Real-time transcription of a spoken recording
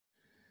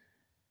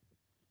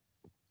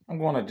I'm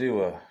going to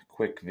do a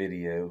quick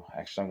video.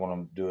 Actually, I'm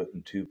going to do it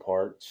in two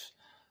parts.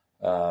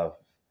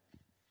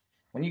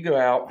 When you go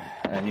out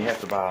and you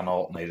have to buy an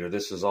alternator,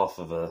 this is off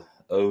of a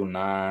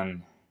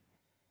 '09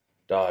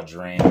 Dodge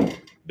Ram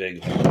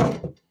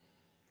Bighorn,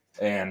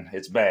 and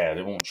it's bad.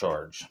 It won't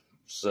charge.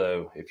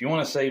 So if you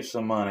want to save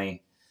some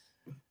money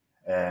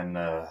and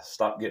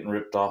stop getting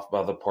ripped off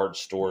by the parts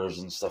stores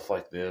and stuff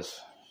like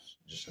this,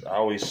 I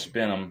always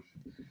spin them.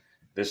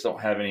 This don't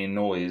have any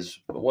noise.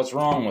 But what's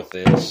wrong with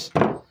this?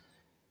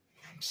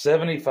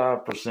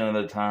 75% of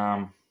the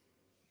time,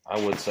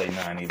 I would say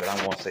 90, but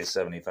I won't say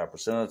 75%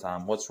 of the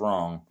time, what's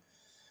wrong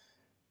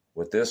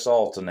with this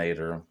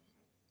alternator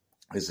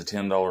is a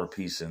 $10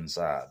 piece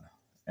inside.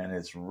 And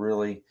it's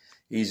really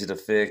easy to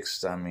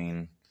fix. I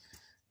mean,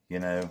 you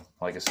know,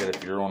 like I said,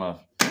 if you're on a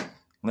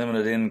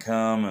limited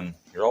income and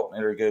your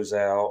alternator goes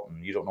out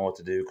and you don't know what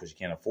to do because you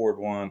can't afford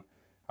one,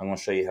 I'm going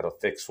to show you how to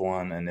fix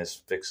one, and this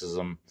fixes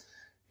them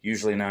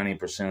usually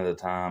 90% of the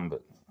time,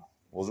 but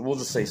we'll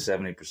just say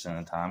 70%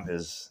 of the time,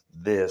 is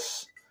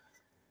this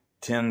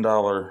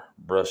 $10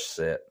 brush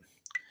set.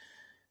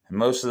 And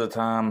most of the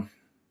time,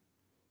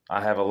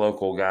 I have a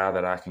local guy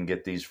that I can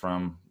get these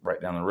from right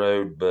down the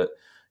road, but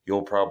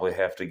you'll probably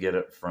have to get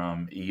it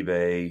from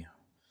eBay.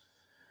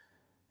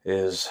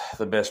 Is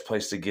the best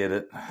place to get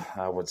it,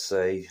 I would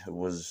say.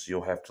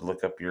 You'll have to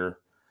look up your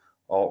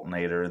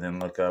alternator, then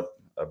look up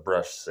a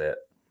brush set.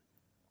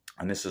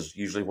 And this is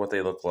usually what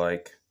they look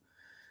like.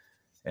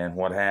 And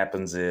what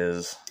happens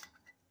is,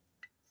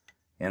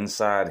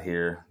 inside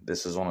here,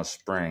 this is on a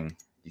spring.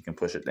 You can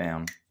push it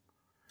down.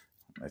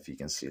 I don't know if you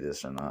can see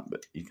this or not,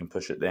 but you can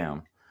push it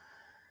down.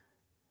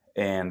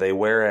 And they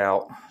wear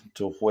out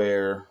to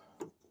where,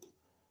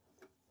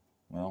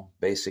 well,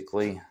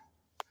 basically,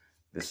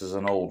 this is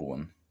an old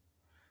one.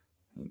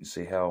 You can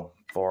see how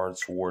far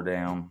it's wore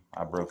down.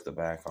 I broke the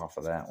back off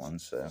of that one,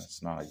 so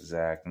it's not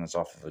exact, and it's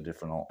off of a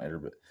different alternator,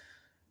 but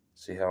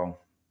see how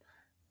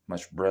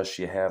much brush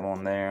you have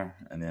on there?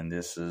 And then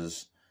this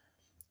is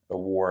a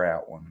wore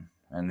out one,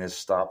 and this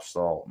stops the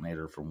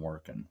alternator from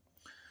working.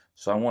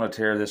 So I want to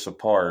tear this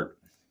apart,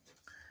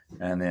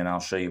 and then I'll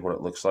show you what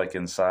it looks like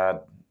inside,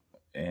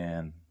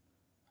 and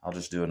I'll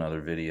just do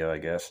another video, I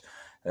guess,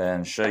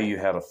 and show you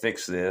how to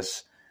fix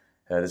this.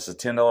 This is a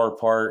 $10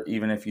 part.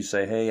 Even if you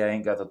say, hey, I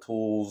ain't got the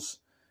tools,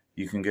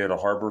 you can go to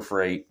Harbor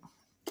Freight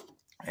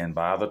and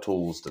buy the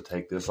tools to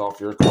take this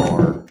off your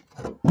car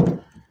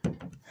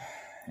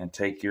and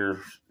take your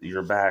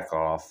back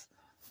off,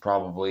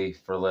 probably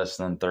for less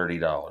than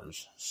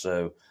 $30.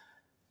 So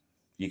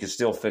you can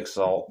still fix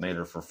the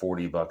alternator for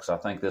 40 bucks. I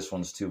think this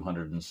one's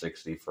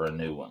 $260 for a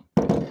new one.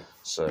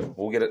 So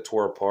we'll get it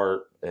tore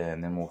apart,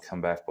 and then we'll come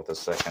back with a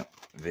second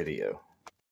video.